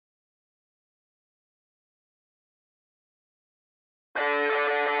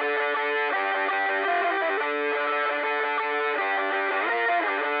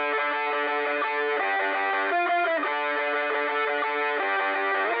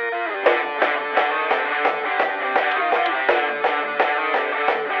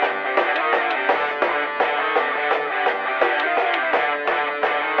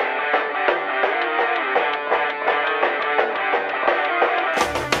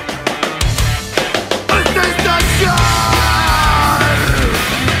estallar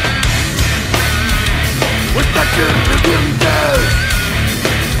o hasta que revientes.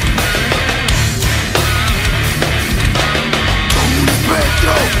 Como un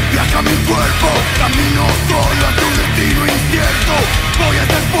espectro viaja mi cuerpo, camino solo a tu destino incierto. Voy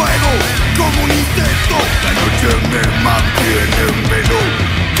hacia el fuego como un insecto, la noche me mantiene en velo.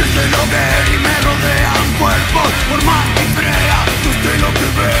 Desde el hogar y me rodean cuerpos, por más que crea, no sé lo que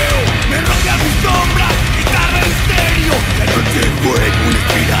veo. Me rodea mi sombra, guitarra en estéreo. La noche juega una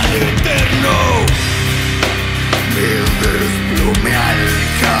espiral eterno. Me desplome al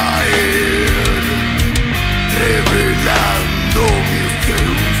caer, revelando mi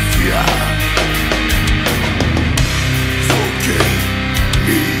esencia. Soqué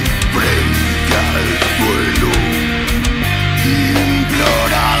mi frente al suelo,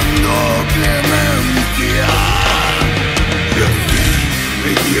 implorando clemencia. Y así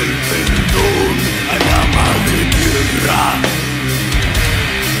me di el perdón a la madre tierra,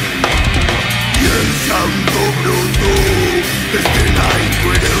 y el llanto brotó desde la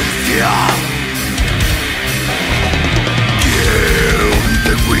incoherencia. ¿Quién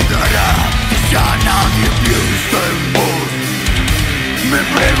te cuidará si ya nadie piensa en vos? Me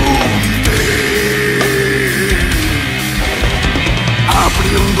pregunté,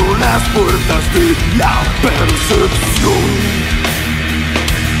 abriendo las puertas de la percepción.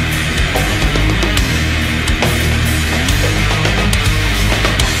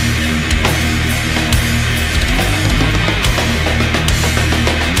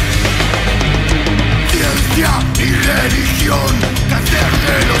 Ciencia y religión, cáncer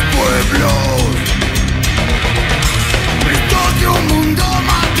de los pueblos. Esto de un mundo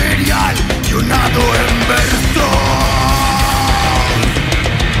material, guionado en versos.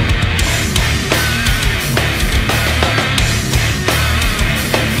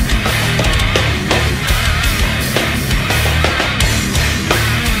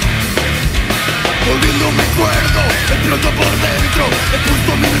 Volviéndome cuerdo, exploto por dentro.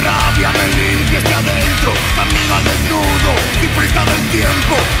 Expulso mi rabia, me limpia hacia adentro. Camino al desnudo, sin prisa del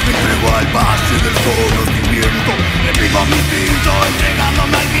tiempo. Me entrego al valle del conocimiento. Revivo mi instinto,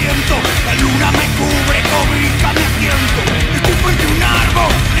 entregándome al viento. La luna me cubre, cobija mi asiento. Estoy frente a un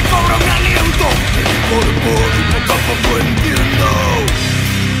árbol, recobro mi aliento. Me incorporo y poco a poco entiendo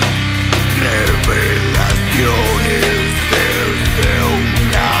revelaciones desde un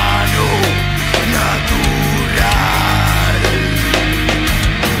plano natural.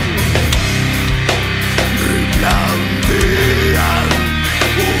 Replantean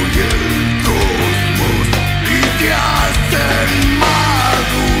hoy el cosmos y te hacen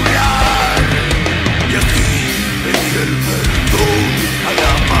madurar. Y así me di el perdón a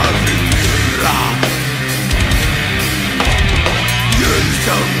la madre tierra, y el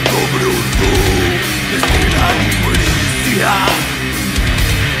llanto brotó desde la incoherencia.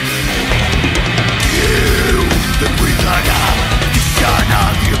 ¿Quién te cuidará si ya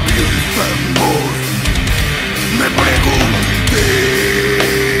nadie piensa en vos? Me pregunté,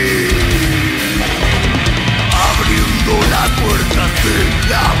 abriendo las puertas de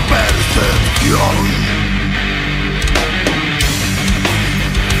la percepción.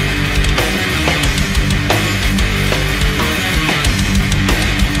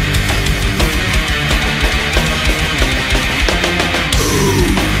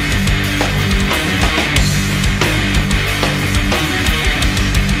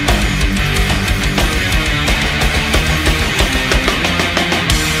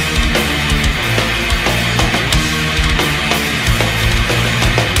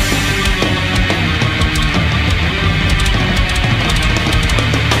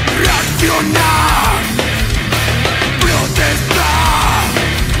 Protestar,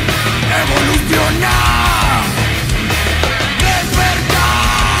 evolucionar,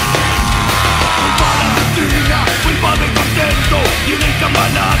 despertar. Culpa la rutina, culpa del contento, y en el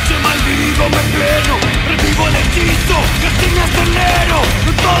cambalache maldigo me pleno. Revivo el hechizo, y así me acelero.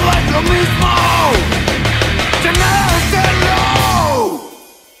 No todo es lo mismo, ya nada es serlo.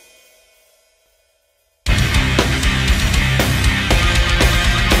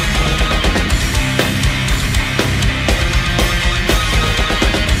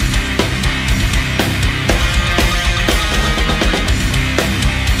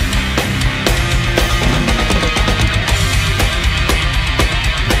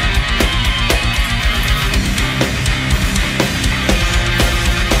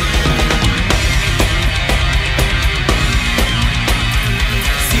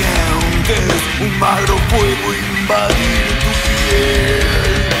 Un magro fuego invadir tu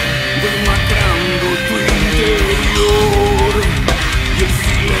piel, demacrando tu interior, y el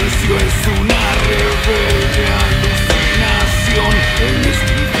silencio es una rebelión.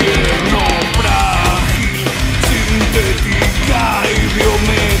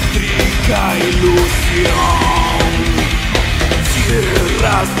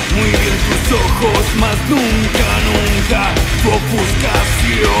 Miras muy bien tus ojos, mas nunca, nunca tu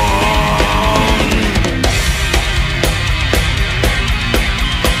ofuscación,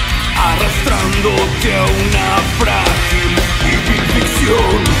 arrastrándote a una frágil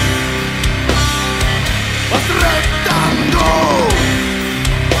ficción. Vas retando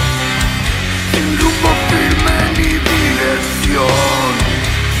sin rumbo firme ni dirección.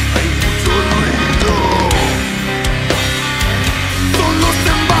 Hay mucho ruido, son los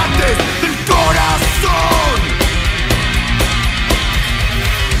embates del corazón.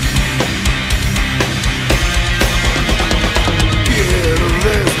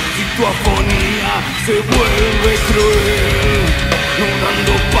 Pierdes y tu afonía se vuelve cruel, no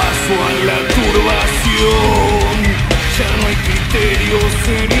dando paso a la turbación. Ya no hay criterios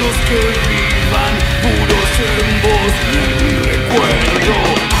serios que vivan, puros embos y recuerdo.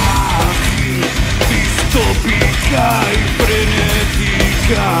 Ágil, distópica y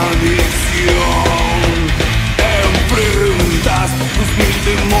frenética adicción. Enfrentas tus mil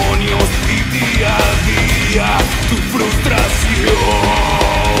demonios y día a día tu frustración,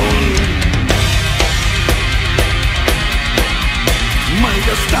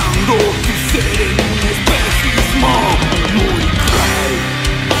 malgastando tu ser en un espejismo muy cruel.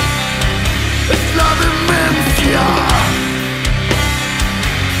 Es la demencia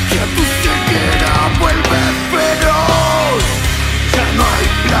que a tu ceguera vuelve feroz. Ya no hay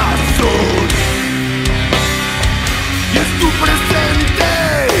plazos y es tu presente,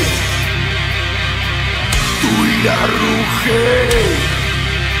 tu ira ruge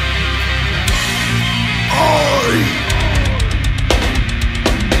hoy.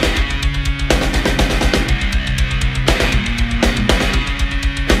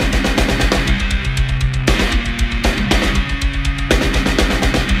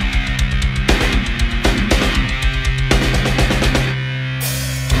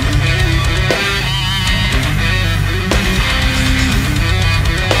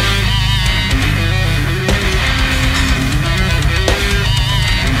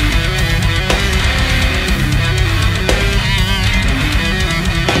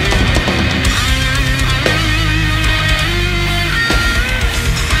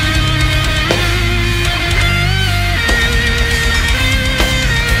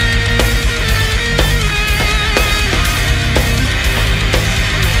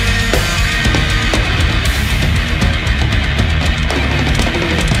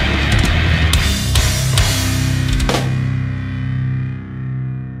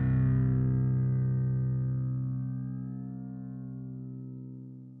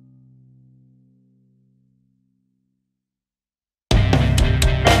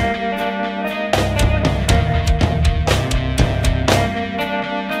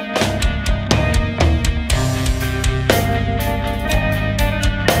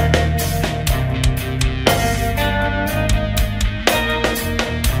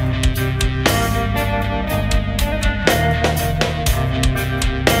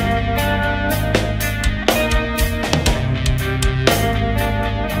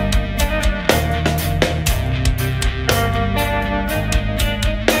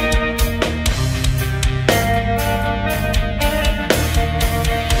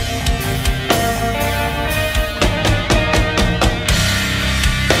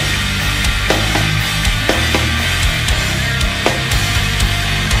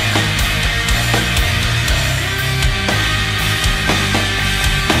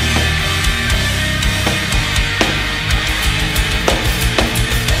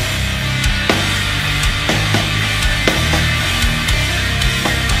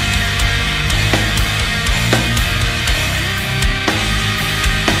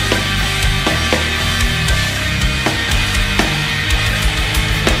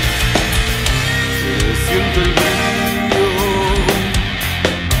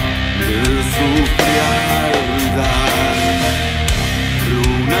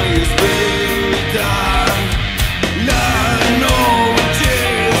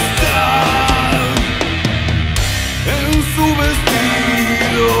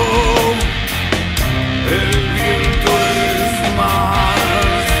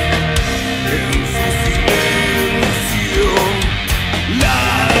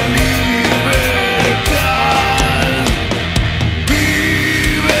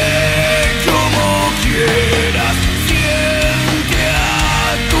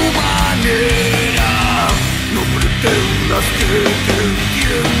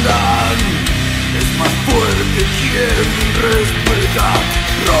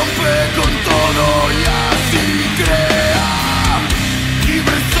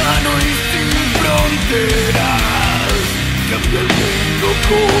 Cambia el mundo.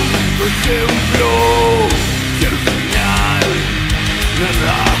 con tu ejemplo y al final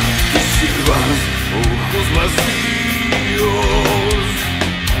nada te sirvas, ojos vacíos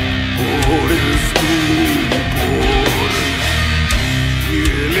por el estupor y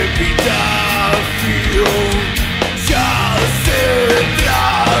el epitafio ya se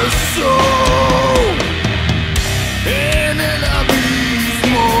trazó en el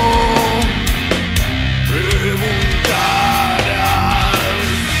abismo. Preguntarás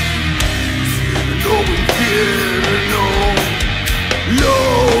cielo o infierno, lo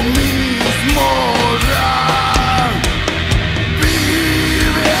mismo da.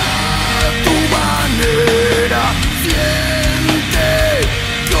 Vive a tu manera, siente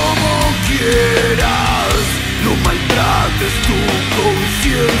como quieras, no maltrates tu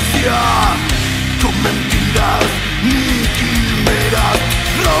conciencia con mentiras ni quimeras.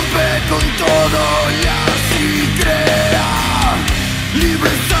 Rompe con todo y así crea,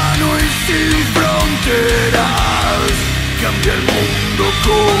 libre, sano y sin fronteras. Cambia el mundo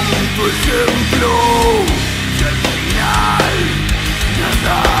con tu ejemplo y al final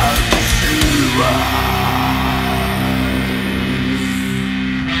nada te sirva.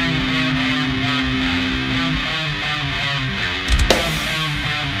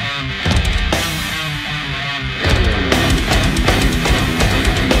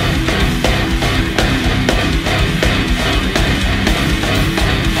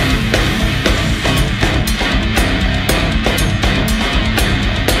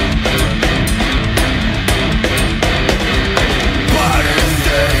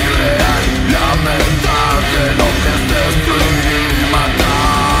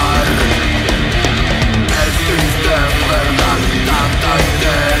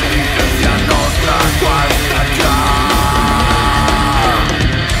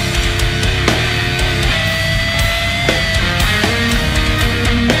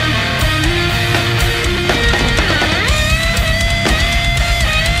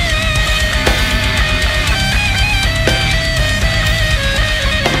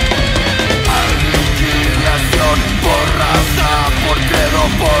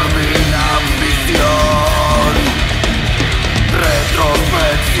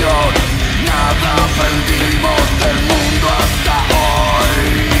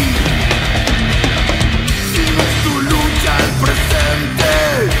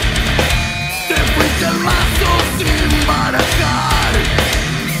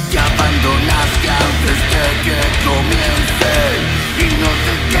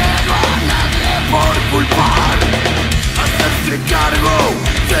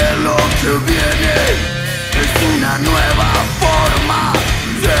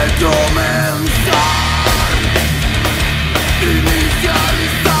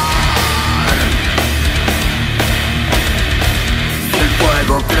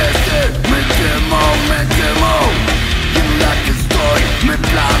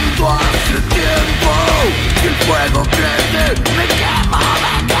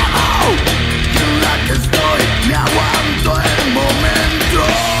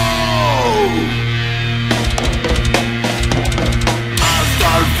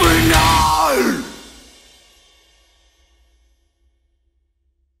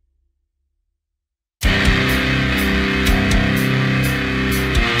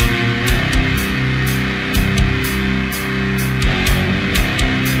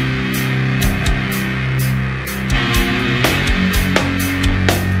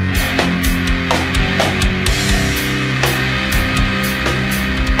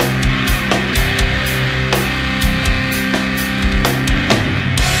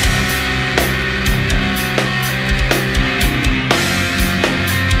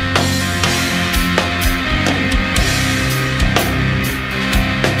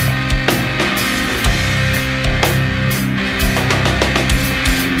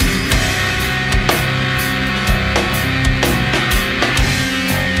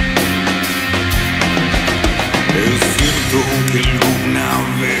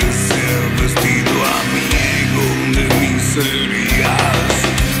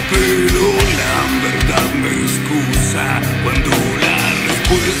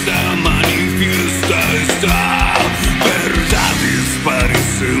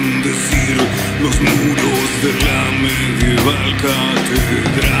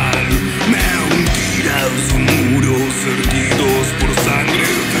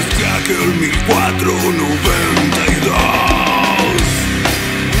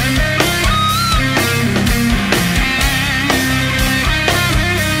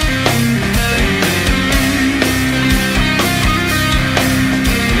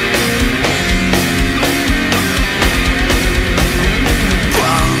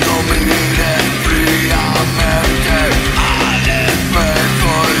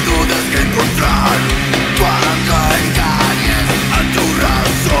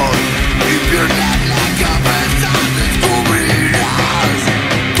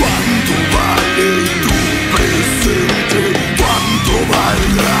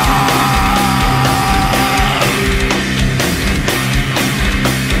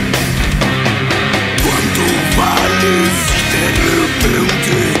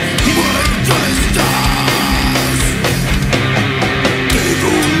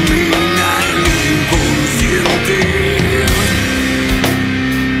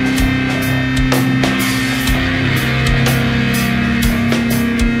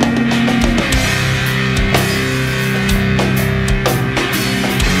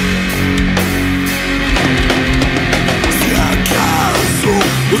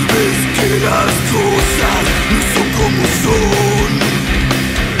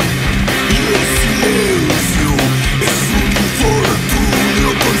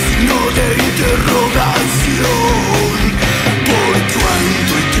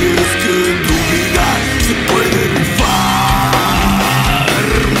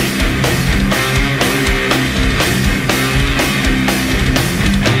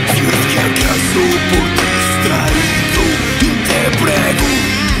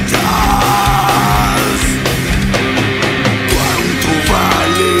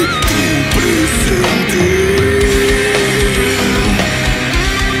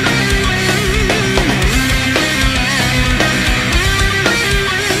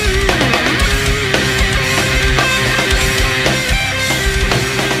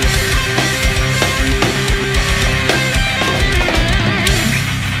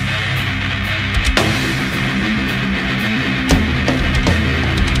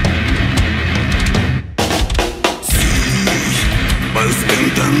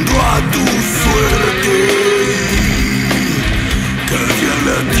 apostando a tu suerte, que ya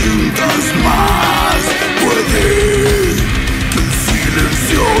le tientas más. Puede que el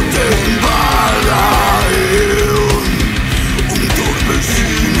silencio te invada en un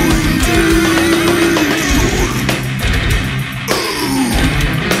torbellino interior.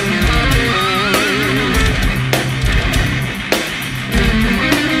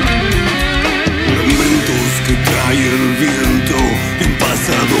 Lamentos que trae el viento, un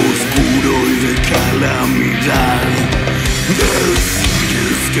pasado oscuro y de calamidad.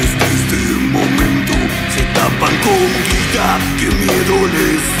 Decides que hasta este momento se tapan con vida, que miedo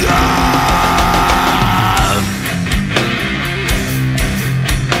les da.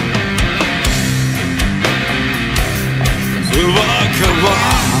 Se va a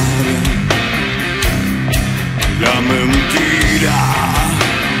acabar la mentira,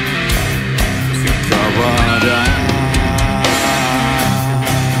 se acabará.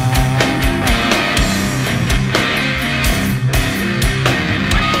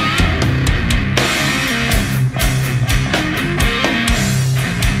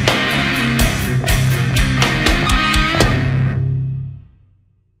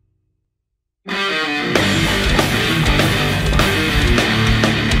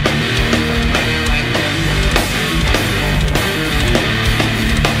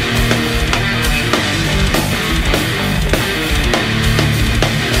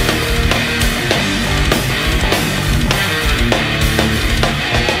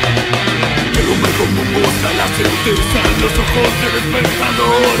 Los ojos de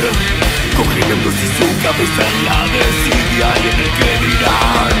despertador, congregándose su cabeza en la desidia y en el que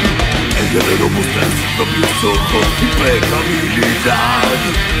dirán. El guerrero muestra en sus propios ojos impecabilidad,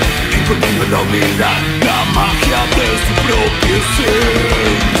 encontrando en la humildad la magia de su propia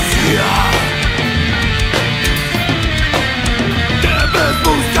esencia. Te ves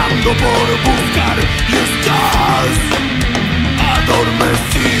buscando por buscar y estás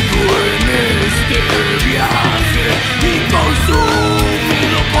adormecido en este viaje y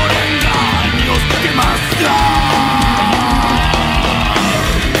consumido por engaños. ¿Qué más da?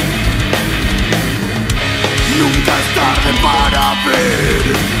 Nunca es tarde para ver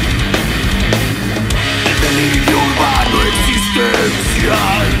el delirio urbano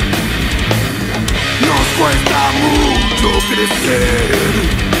existencial. Nos cuesta mucho crecer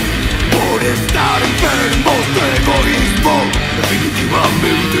por estar enfermos de egoísmo.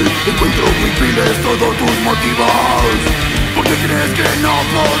 Definitivamente encuentro muy piles todos tus motivos, porque crees que no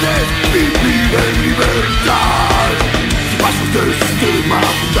podés vivir en libertad. Pasos del sistema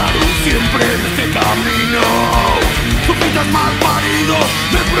fundaron siempre en este camino. Tus vidas mal paridos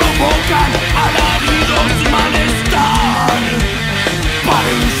me provocan alaridos y malestar.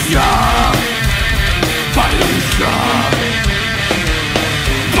 Paren ya, paren ya,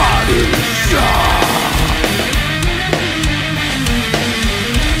 paren ya.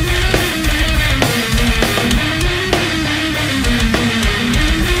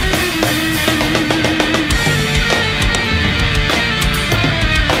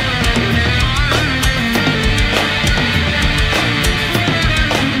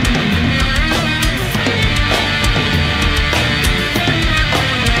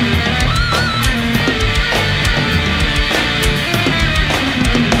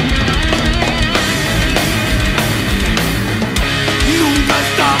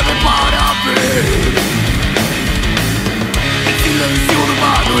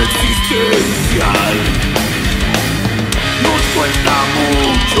 Existencial. Nos cuesta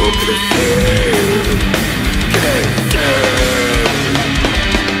mucho crecer, crecer.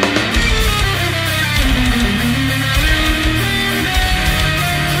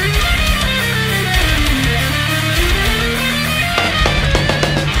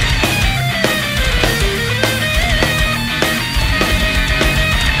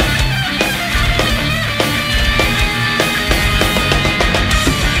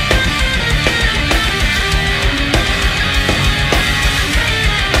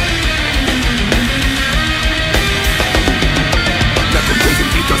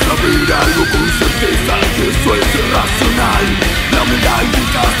 Algo con certeza que eso es irracional. La humildad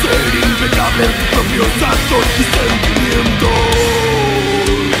implica ser impecable en tus propios actos y sentimientos.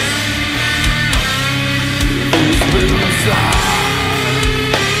 Es pensar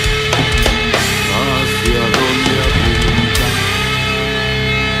hacia dónde apunta.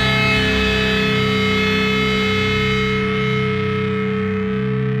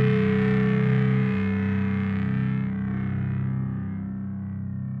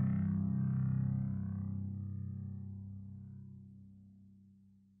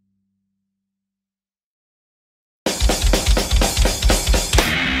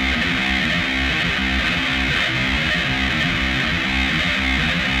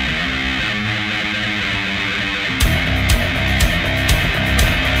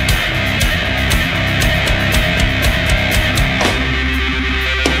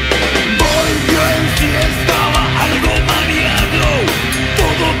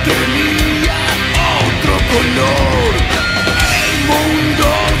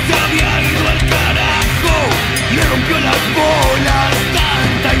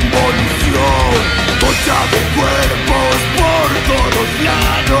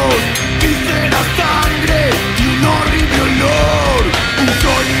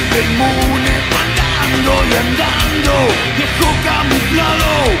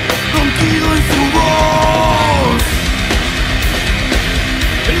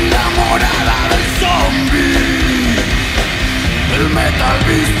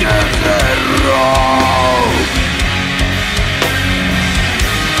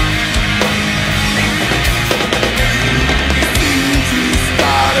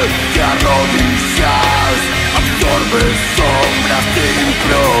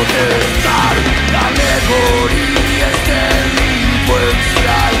 protestar. La alegoría es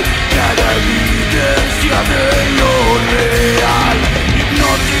delincuencial, clara evidencia de lo real.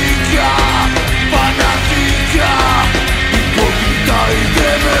 Hipnótica, fanática, hipócrita y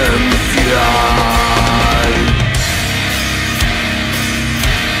demencial.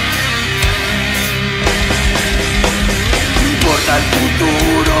 No importa el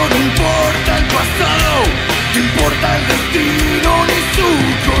futuro, no importa el pasado, no importa el destino ni su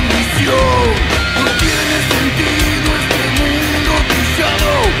condición. No tiene sentido este mundo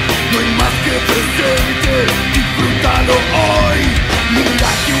trillado, no hay más que presente, disfrútalo hoy.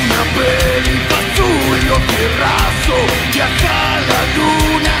 Mírate una peli, azul o tierrazo, viaja a la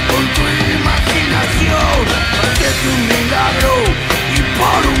luna con tu imaginación. Hacete un milagro y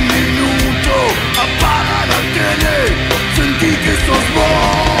por un minuto apaga la tele, sentí que sos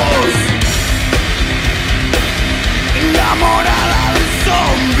vos. La morada del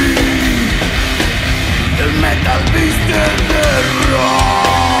zombie, el metal viste de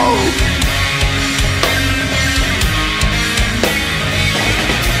rock.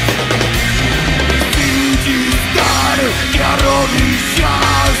 Sin chistar te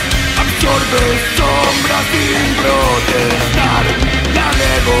arrodillas, absorbes sombras sin protestar. La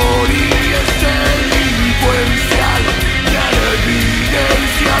alegoría es delincuencial, la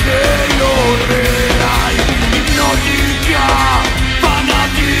evidencia de lo real. Hipnótica,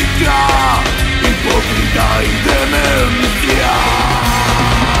 fanática, hipócrita y demencial.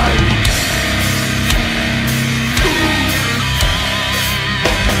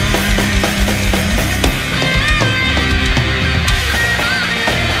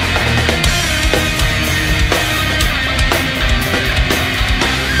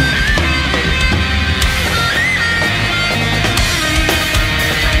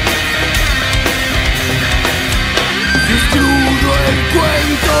 Destruyo el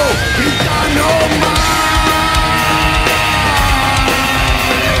cuento, grita no más.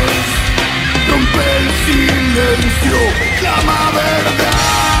 Rompe el silencio, clama verdad.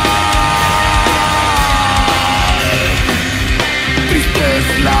 Tristes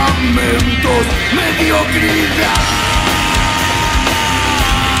lamentos, mediocridad.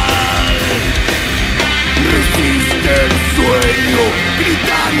 Resiste el sueño,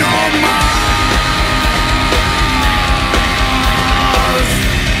 grita no más.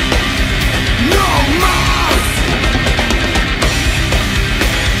 No más.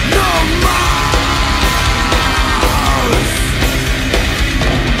 No más.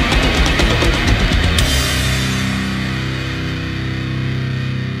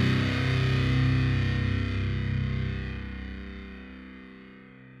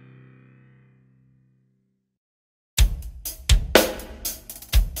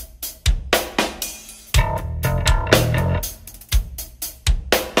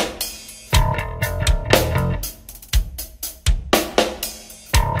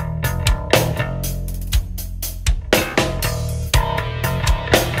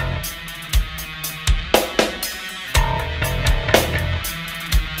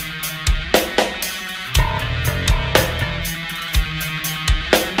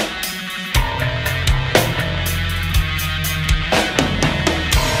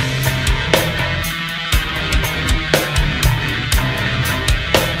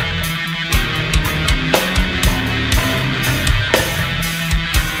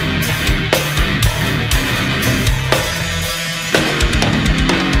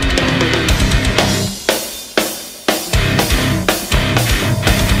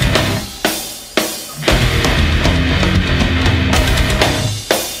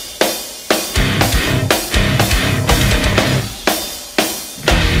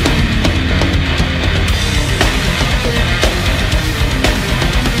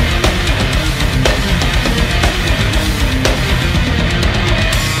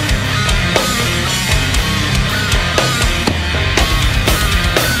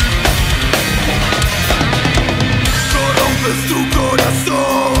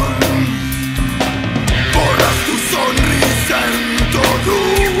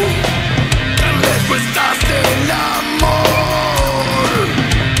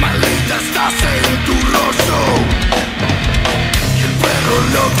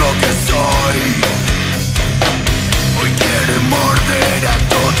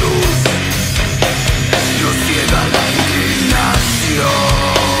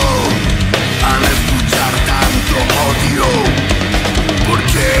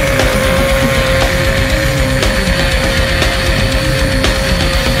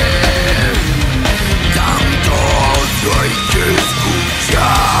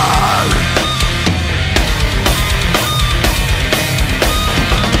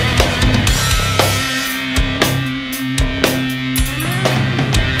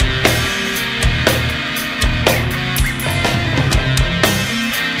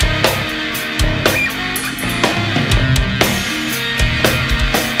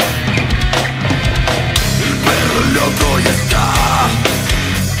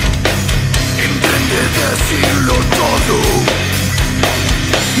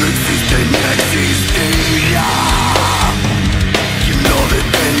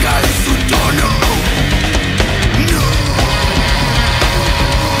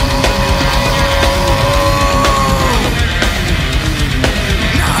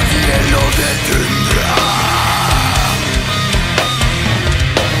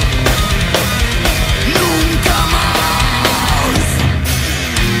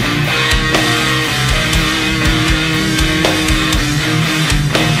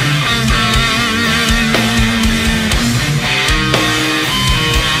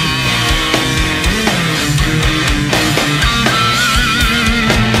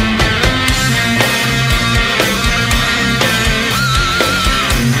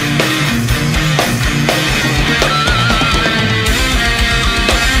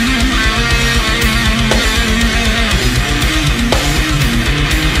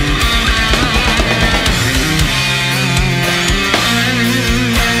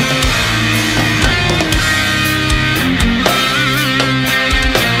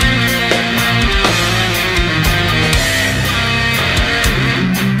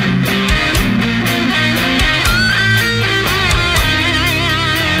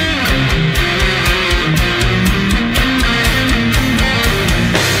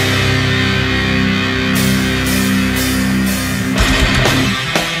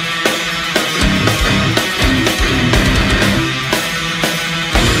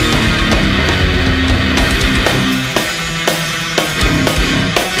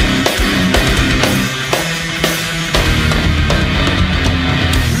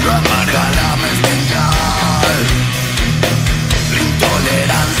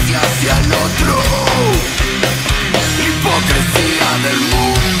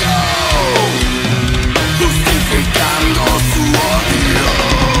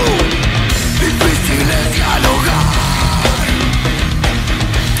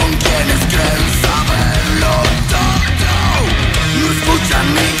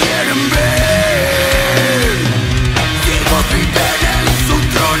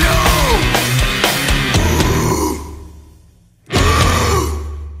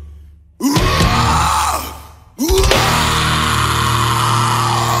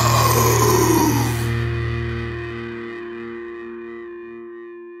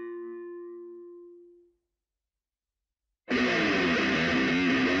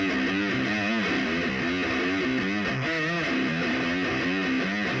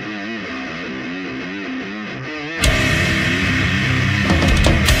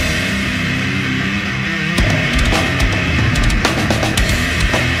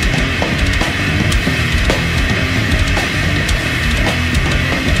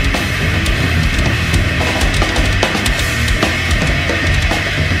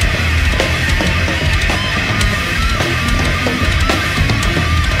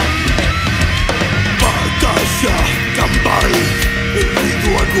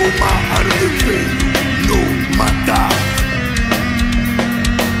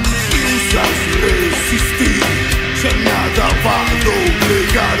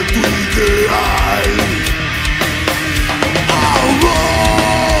 ideal. A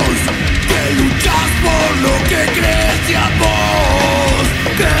vos, que luchas por lo que crees y a vos,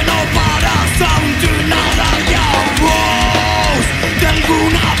 que no paras ante nada, y a vos, que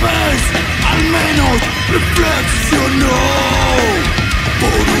alguna vez al menos reflexionó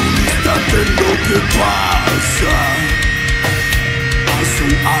por un instante lo que pasa a su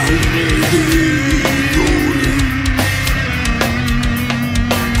alrededor.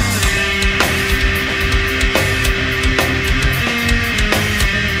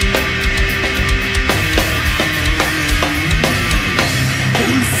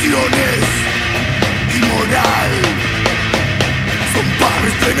 Pulsiones y moral son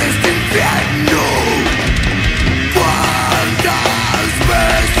parte en este infierno. ¿Cuántas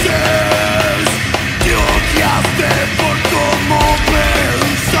veces te odiaste por cómo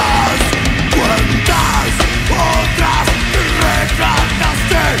pensás? ¿Cuántas otras te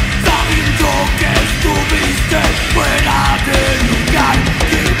retrataste sabiendo que estuviste fuera de lugar?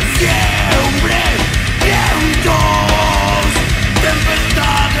 Que siempre vientos,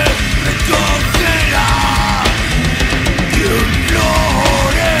 tempestades recogerá. Quien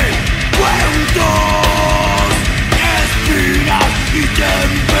flore, cuentos, espinas y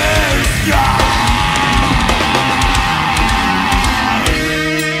tempestad.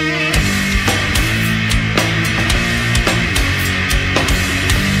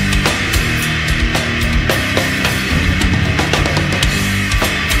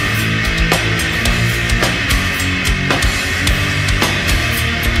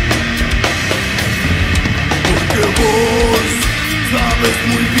 Porque vos sabes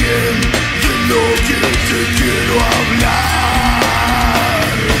muy bien de lo que te quiero hablar.